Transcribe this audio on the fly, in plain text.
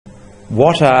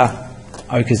What are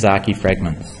Okazaki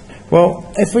fragments?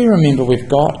 Well, if we remember, we've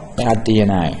got our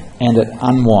DNA and it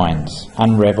unwinds,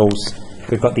 unravels.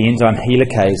 We've got the enzyme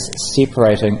helicase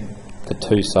separating the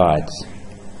two sides.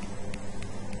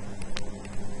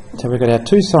 So we've got our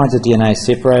two sides of DNA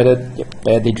separated,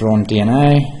 badly drawn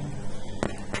DNA,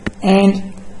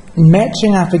 and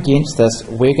matching up against this,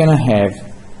 we're going to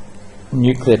have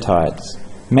nucleotides.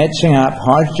 Matching up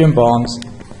hydrogen bonds,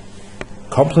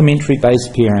 complementary base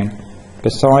pairing,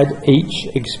 beside each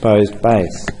exposed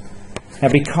base. Now,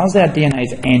 because our DNA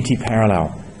is anti-parallel,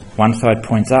 one side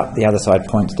points up, the other side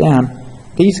points down,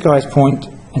 these guys point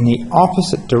in the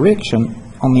opposite direction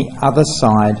on the other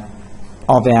side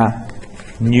of our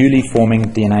newly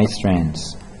forming DNA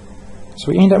strands.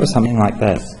 So we end up with something like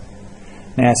this.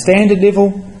 Now, at standard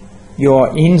level, your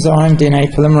enzyme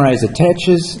DNA polymerase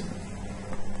attaches.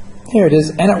 Here it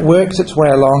is, and it works its way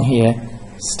along here,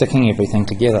 sticking everything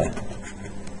together.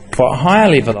 For a higher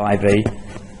level IV,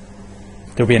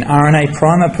 there'll be an RNA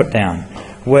primer put down,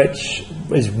 which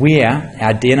is where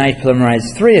our DNA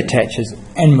polymerase 3 attaches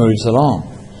and moves along.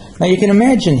 Now you can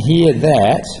imagine here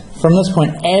that, from this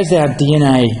point, as our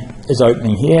DNA is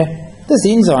opening here, this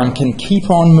enzyme can keep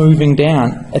on moving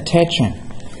down, attaching.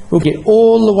 We'll get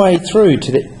all the way through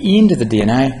to the end of the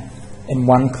DNA in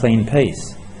one clean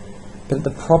piece. But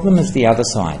the problem is the other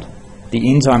side. The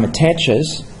enzyme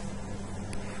attaches,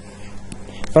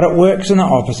 but it works in the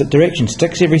opposite direction,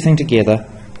 sticks everything together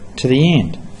to the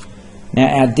end. Now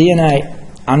our DNA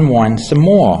unwinds some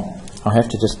more. I'll have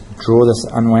to just draw this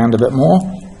unwound a bit more.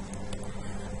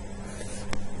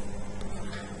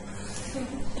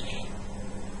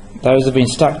 Those have been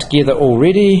stuck together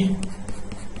already.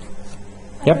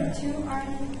 Yep.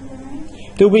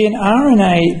 There'll be an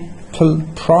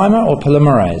RNA primer or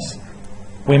polymerase.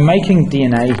 We're making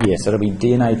DNA here, so it'll be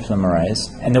DNA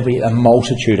polymerase, and there'll be a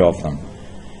multitude of them.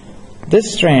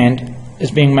 This strand is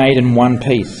being made in one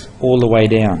piece all the way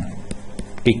down,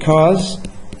 because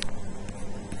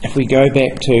if we go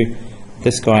back to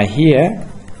this guy here,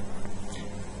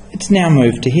 it's now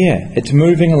moved to here. It's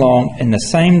moving along in the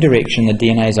same direction the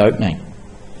DNA is opening.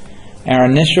 Our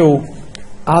initial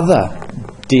other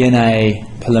DNA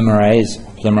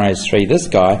polymerase 3, this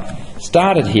guy,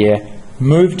 started here,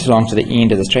 moved along to the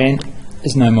end of the strand,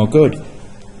 is no more good.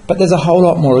 But there's a whole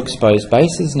lot more exposed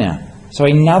bases now. So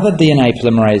another DNA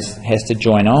polymerase has to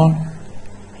join on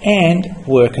and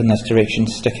work in this direction,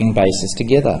 sticking bases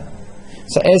together.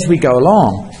 So as we go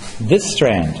along, this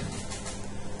strand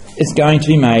is going to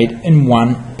be made in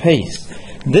one piece.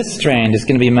 This strand is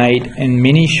going to be made in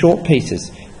many short pieces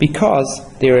because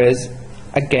there is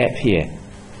a gap here.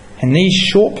 And these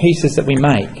short pieces that we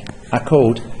make are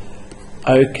called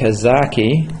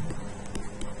Okazaki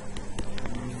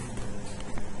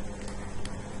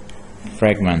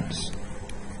fragments.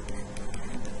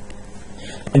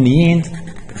 In the end,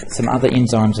 some other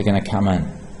enzymes are going to come in.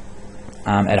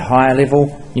 At a higher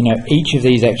level, each of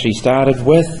these actually started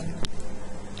with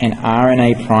an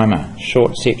RNA primer,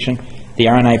 short section. The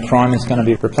RNA primer is going to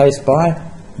be replaced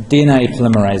by DNA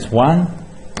polymerase 1,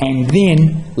 and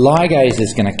then ligase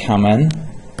is going to come in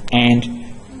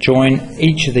and join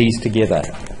each of these together.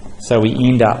 So we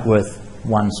end up with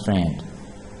one strand.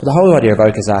 But the whole idea of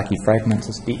Okazaki fragments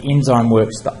is the enzyme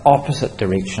works the opposite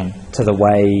direction to the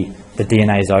way the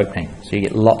DNA is opening. So you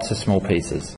get lots of small pieces.